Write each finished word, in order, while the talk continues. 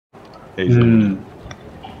Asian.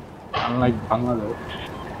 Unlike Bangladesh.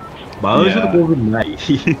 বাংলাদেশে তো Covid নাই।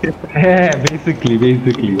 হ্যাঁ basically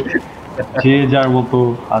যে যার মতো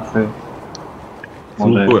আছে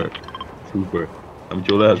মজায়। সুপার সুপার আমি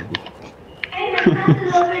চলে আসবো।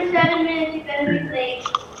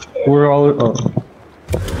 We're all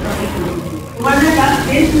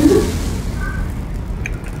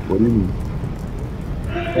What do you mean?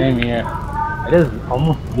 Same here. It is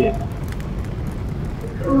almost dead.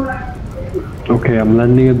 okay, I'm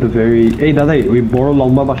landing at the very এই দাদাই ওই বড়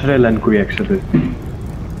লম্বা বাসাটায় ল্যান্ড করি একসাথে।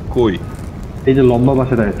 কই? এই যে লম্বা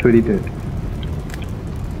বাসাটায় তৈরিতে।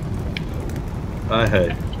 হ্যাঁ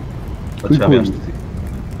আচ্ছা আমি আসতেছি।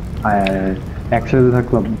 একসাথে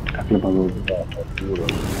থাকলে ভালো হতো।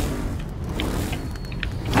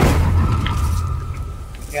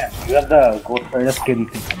 Yeah, you have the Ghost Rider skin.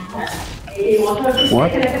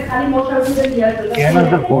 What? He has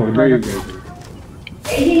the Ghost Rider.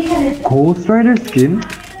 Ghost Rider skin?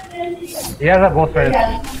 He has a Ghost Rider.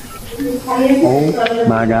 Oh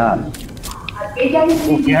my god.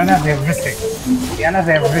 Oh, Kian has everything. Kian has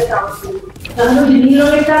everything.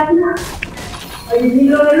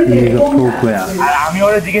 He's a pro player. আর আমি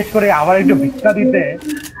ওরে জিজ্ঞেস করে আবার একটু ভিক্ষা দিতে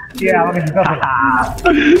কে আমাকে ভিক্ষা দিল।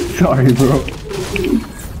 Sorry bro.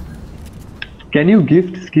 Can you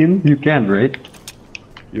gift skins? You can, right?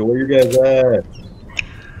 Yo, where you guys at?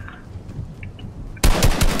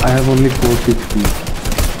 I have only 460.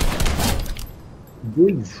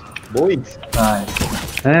 Boys. Nice.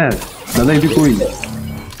 হ্যাঁ দাদা এটি কই?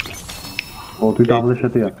 ও তুই তো আমাদের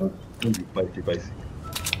সাথে আছো। পাইছি।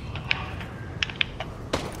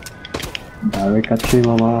 আরে কাছে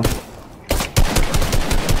মামা।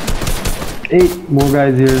 Hey, more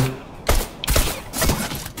guys here.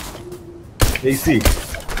 AC.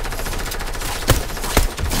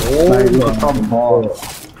 Nice, my top ball.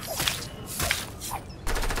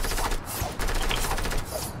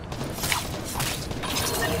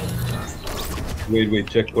 Wait,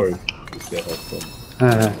 check first. This guy has some.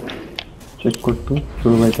 হ্যাঁ চেক করতো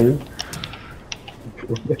শুরু ভাইটাকে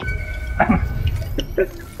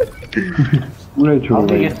পুরো ছোট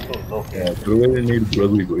ভাই। Yeah, bro, I need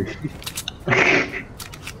brotherly boy.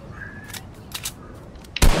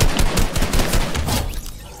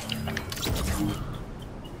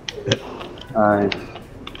 Nice.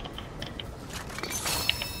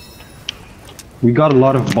 We got a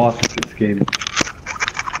lot of bots this game.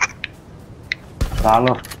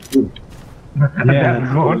 ভালো। Yeah,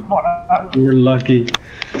 Good for us. we're lucky.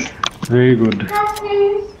 Very good.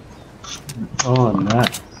 Oh,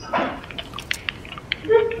 nice.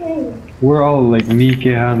 We're all like me,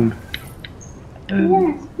 Kehan.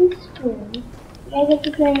 Yes, it's cool. I get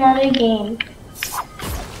to play another game.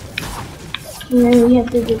 And then we have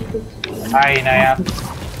to do this game. Hi, Naya.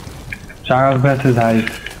 Sharaf Beth is high.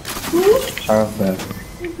 Sharaf Beth.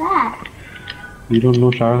 Who's that? You don't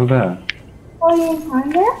know Sharaf Beth? Oh, you're in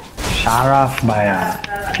Honda? Sharaf Bhaiya.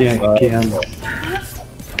 Kehan.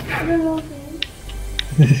 I don't know him.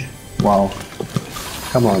 Wow.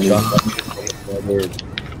 Come on, man. Brother,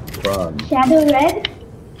 Ron. Shadow Red?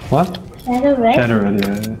 What? Shadow Red? Shadow Red,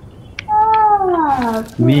 yeah. Oh,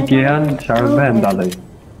 cool. Me, I thought Kehan, it was Sharaf Beth, and Showhead. Dadai.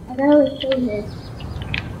 I thought it was Showhead.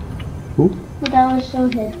 Who? I thought it was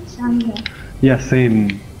Showhead. Sandra. Yeah, same.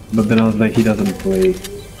 But then I was like, he doesn't play.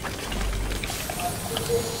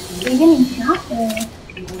 You're getting shot there.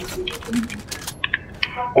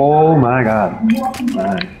 Oh my god.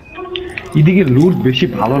 Nice. এদিকে loot বেশি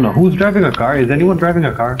ভালো না. Who's driving a car? Is anyone driving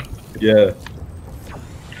a car? Yeah.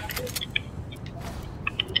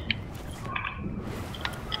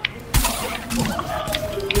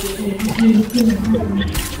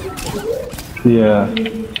 Yeah.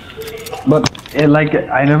 But like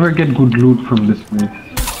I never get good loot from this place.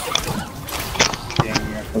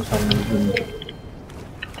 For some reason.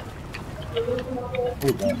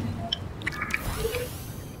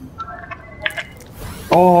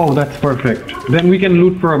 Oh, that's perfect. Then we can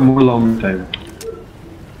loot for a more long time.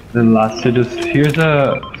 Then last it is here's a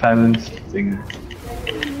silence thing.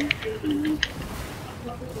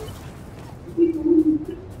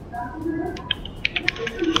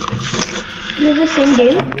 Is it the same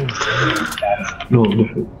game? No,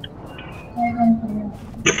 different.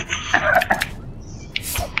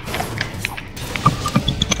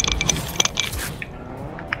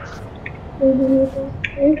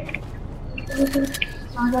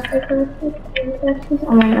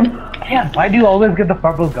 Oh my god. Yeah, why do you always get the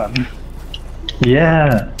purple gun? Yeah.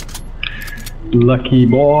 Lucky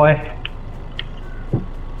boy.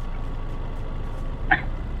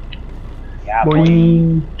 Yeah, Boy.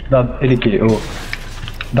 এদিকে ও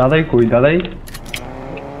দাদাই কই দাদাই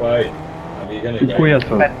Why? আমি এখানে কই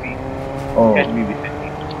আছো? Oh, Get me with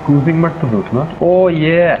it. cruising martadok, no? Oh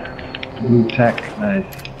yeah! Blue tack, nice.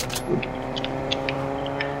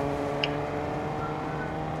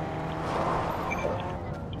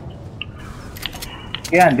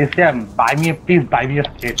 Yeah, this time, please buy me a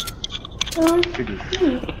skate.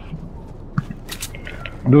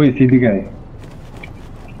 Do you see the guy?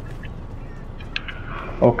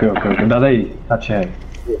 Okay. দাদাই আছে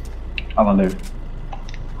আমাদের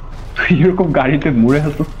এরকম গাড়িতে মুড়ে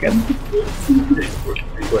হাসো কেন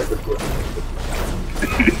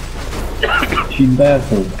চিন্তায়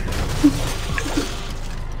আছো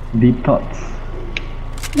deep thoughts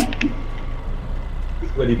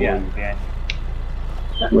Yeah.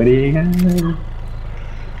 sweaty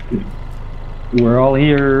we're all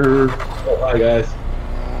here Oh, hi guys.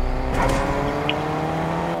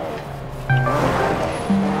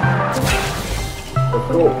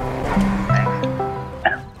 Let's go.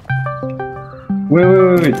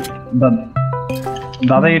 wait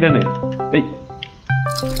দাদা এটা নে এই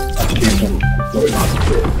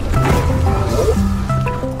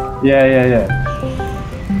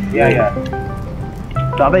Yeah.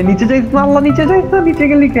 দাদা নিচে যাইস না আল্লাহ নিচে যাইস না নিচে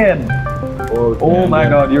গেলি কেন oh damn, my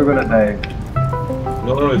damn. god you're gonna die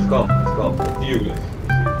No, it's calm. See you guys.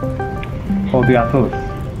 oh তুই আসোস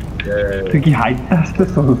Yeah. তুই কি হাইটটা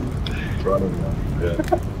আসতেছস Running now. Yeah.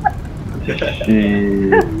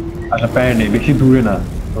 আচ্ছা প্যারা নেই বেশি দূরে না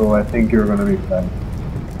so I think you're gonna be fine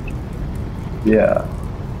yeah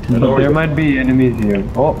but there might be enemies here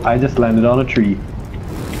oh I just landed on a tree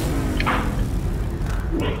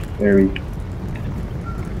very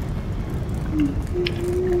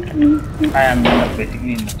I am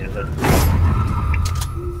basically in the desert.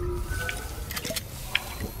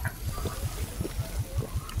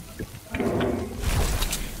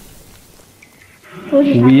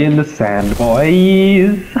 we in the sand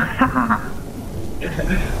boys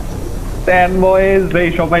sand boys they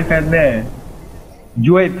সবাই স্যান্ডে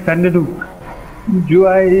জুয়াই স্যান্ডে ঢুক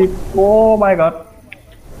জুয়াই oh my god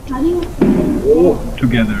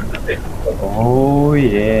together oh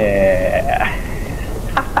yeah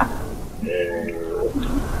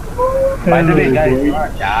By the way, guys, you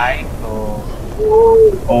are dying, so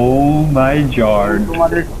oh my god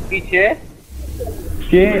তোমাদের পিছে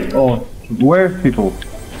okay oh where's people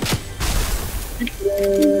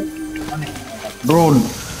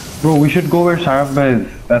bro we should go where Saraf is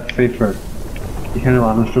that's safer এখানে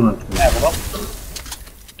মানুষজন আছে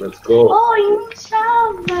Let's go. Oh, you saw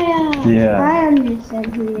Maya. Yeah. I understand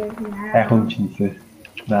who he is now. এখন চিনছে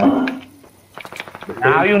না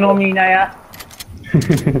now you know me, Naya.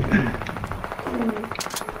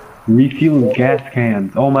 refuel gas cans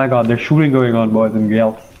oh my god there's shooting going on boys and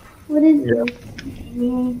girls What is this?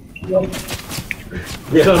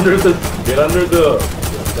 Get under the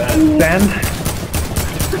sand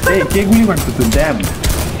hey কে গুলি মারতেছে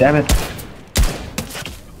damn it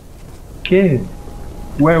K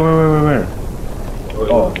where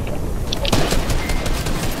oh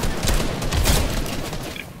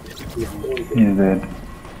he's dead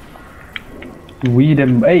we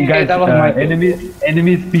them hey guys that was my kill.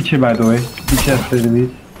 enemies piche by the way piche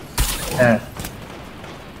enemies yeah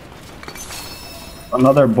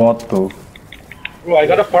another bot though Bro, I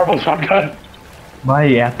got a purple shotgun. ভাই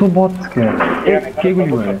এত বট কেন কে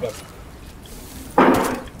গুলি মারে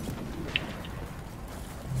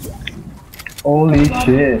holy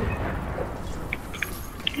shit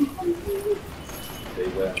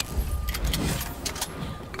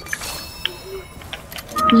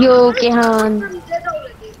Yo, Kehan.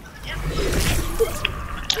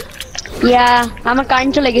 Yeah, আমার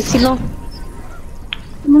current চলে গেছিল।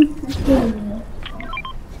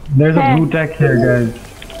 there's a blue tech here guys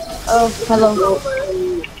Oh, hello.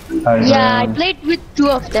 Hi, Yeah, I played with two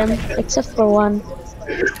of them, except for one.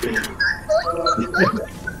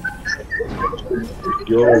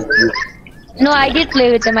 Yo, No, I did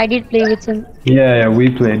play with him. yeah we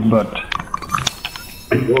played but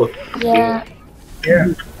Yeah.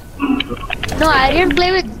 No, I didn't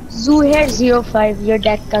play with Zuhair05, your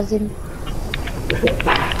dead cousin.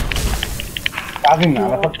 Cousin,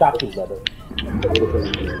 I'm a cousin, brother. I'm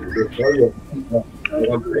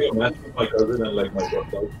playing a match with my cousin and like my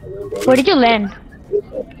brother. Where did you land?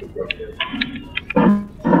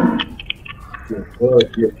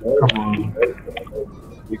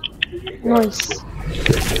 Nice.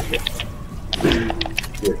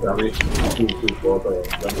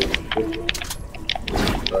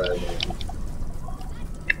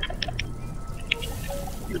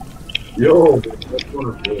 Yo, that's one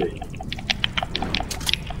of really.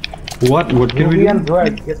 what can we do Ruby and Zoe,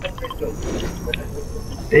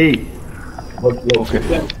 hey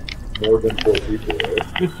Okay. more than 4 people, right?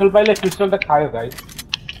 Crystal पहले crystal तक खाए guys.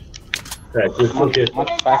 Yeah, crystal case.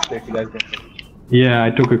 Much fast लेके guys. Yeah, I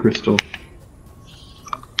took a crystal.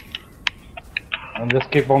 And just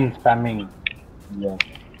keep on spamming. Yeah.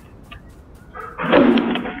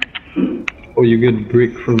 Oh, you get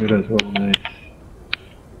brick from it as well. Nice.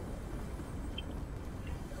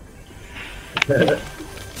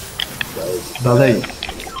 Dalai.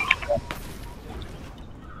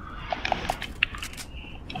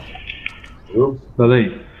 Oops. Dalai.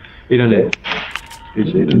 Idane.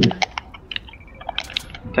 Idane.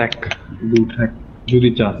 Tech. Do tech. Do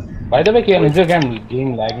the chat. By the way, can is your game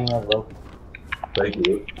lagging as well? Thank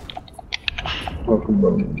you. Welcome,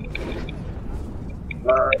 bro.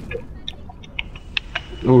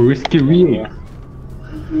 Oh, risky wheel. Yeah.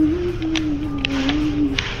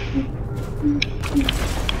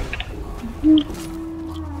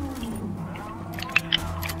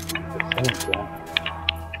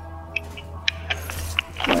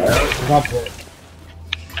 It's not good.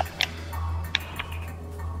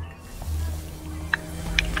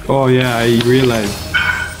 Oh yeah, I realized.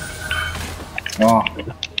 Oh.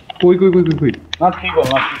 Quick. Not people,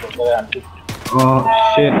 but anti. Oh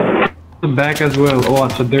shit. The back as well. Oh,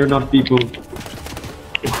 so they're not people.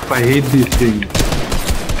 I hate these things.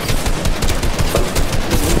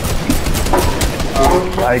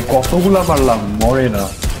 ভাই কতগুলা মারলাম মরে না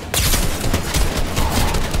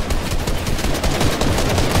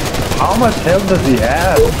How much health does he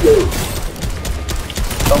have?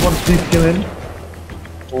 Someone please kill him.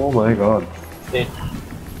 Oh my god. Dead.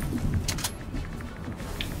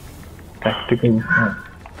 Tactical.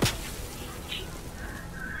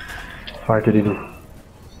 How did he do?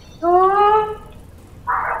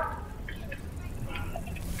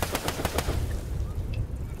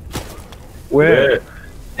 Where? Yeah.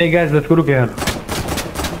 Hey guys, let's go to Kehan.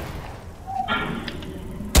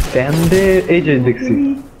 Stand there, AJ Dixie.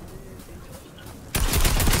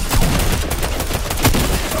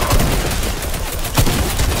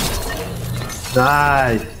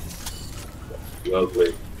 Nice. Well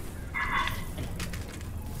played.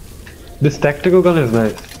 This tactical gun is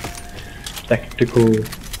nice. Tactical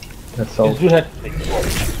assault. You had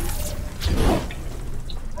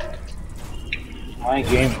my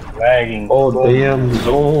game is lagging. Oh damn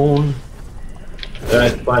zone. Yeah,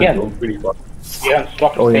 it's fine. Yeah. Don't pretty fun. Yeah,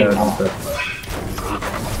 stop Oh saying yeah, now. not that much.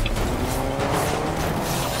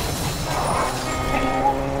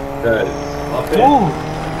 Guys, up in.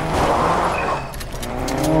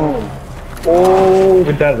 Oh,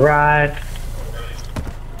 with that right.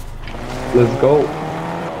 Let's go.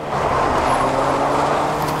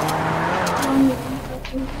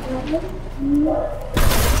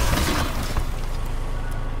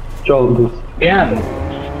 Shoulders. Yeah.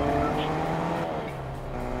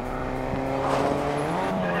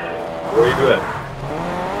 Where you at?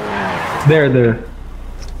 There.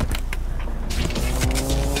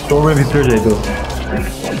 Don't really through though.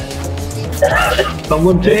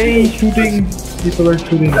 Someone shooting. People are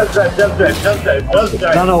shooting. Just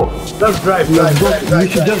drive. No. Just drive. We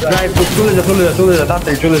should just drive.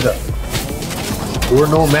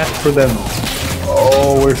 We're no match for them.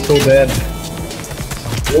 Oh, we're so dead.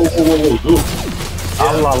 Whoa.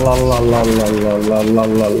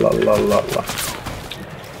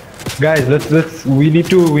 Guys, let's. We need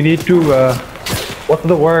to. What's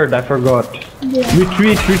the word? I forgot. Yeah.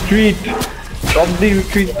 Retreat. Stop the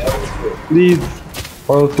retreat, please,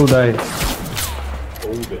 or else we'll die.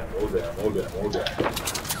 Hold them.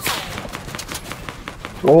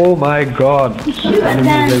 Oh my god. Shoot at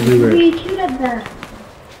Enemies them. everywhere. We shoot at them.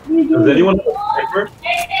 Does anyone have a sniper?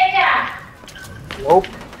 Nope.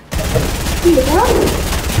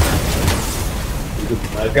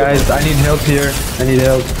 Guys, I need help here. I need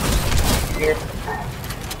help.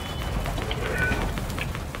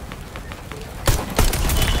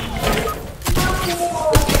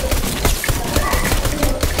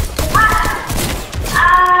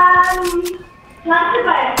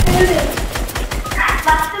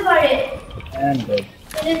 And dead.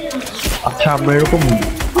 আচ্ছা আমরা এরকম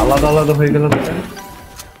আলাদা হয়ে গেলাম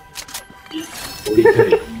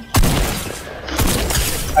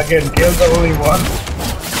Again, kill the only one.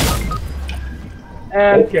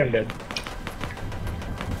 And kill dead.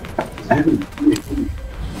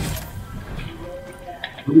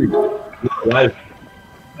 Live.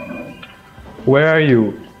 Where are you?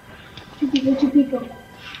 Two people.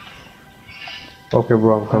 Okay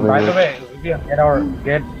bro, I'm coming By the in. way, we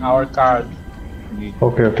get our card.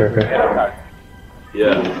 Okay. Get a card.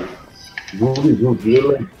 Yeah.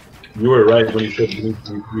 You were right when you said you need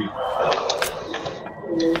to retreat.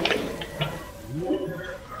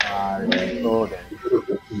 So then.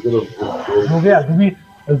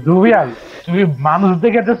 জুবিয়াল তুমি মানুষ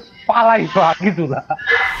দেখে তো পালাইছো আর কিছু না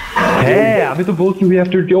Hey, আমি তো বলছি we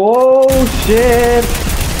have to do. Oh shit!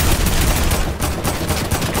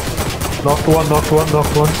 Knocked one.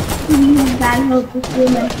 গান হচ্ছে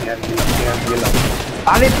না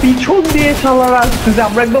আরে পিছন দিয়ে শালারা আসছে,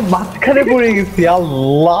 আমরা একদম মাঝখানে পড়ে গেছি।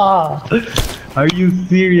 আল্লাহ, are you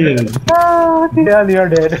serious? Yeah,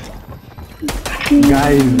 you're dead.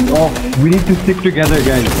 Guys, oh, we need to stick together,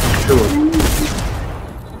 guys. Sure.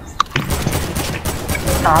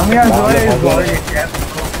 আমি আর জয় জয়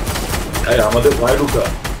এই আমাদের ভাই লুকা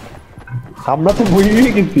আমরা তো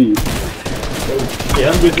ভুলে গেছি।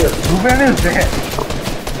 কেন বেঁচে Ruben is dead.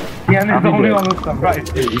 Ian is the only one who's surprised.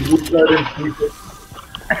 Reboot plan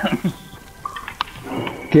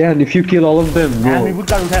Ken, if you kill all of them, হ্যাঁ bro. রিবুট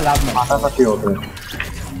কার উঠায় লাভ নেই মাথাপাতি হবে।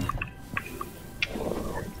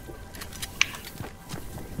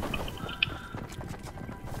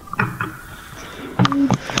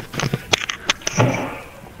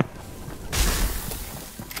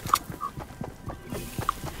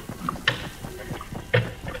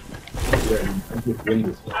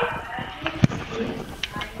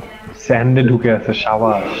 স্যান্ডে ঢুকে আছে,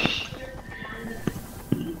 সাবাস।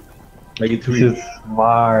 Like This 3. is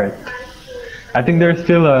smart. I think there's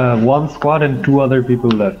still one squad and 2 other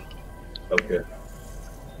people left. Okay.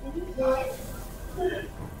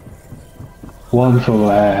 One solo.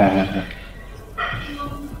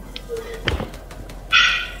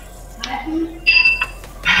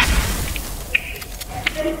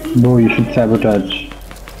 No, you should sabotage.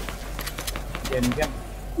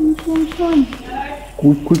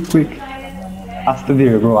 Quick. Aste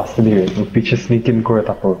dire, bro, aste dire. Piche sneak in kore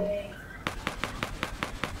tapor.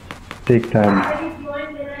 Take time.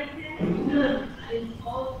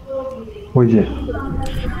 Oi je.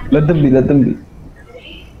 Let them be.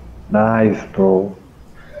 Nice, bro.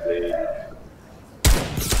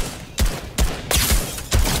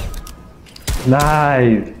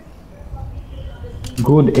 Nice.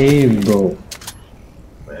 Good aim, bro.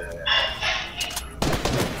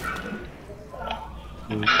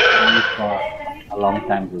 For a long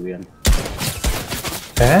time to win.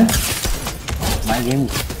 Eh?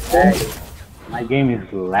 My game is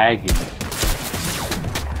lagging.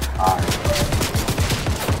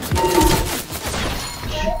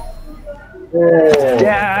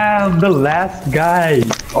 Damn, the last guy.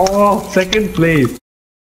 Oh, second place.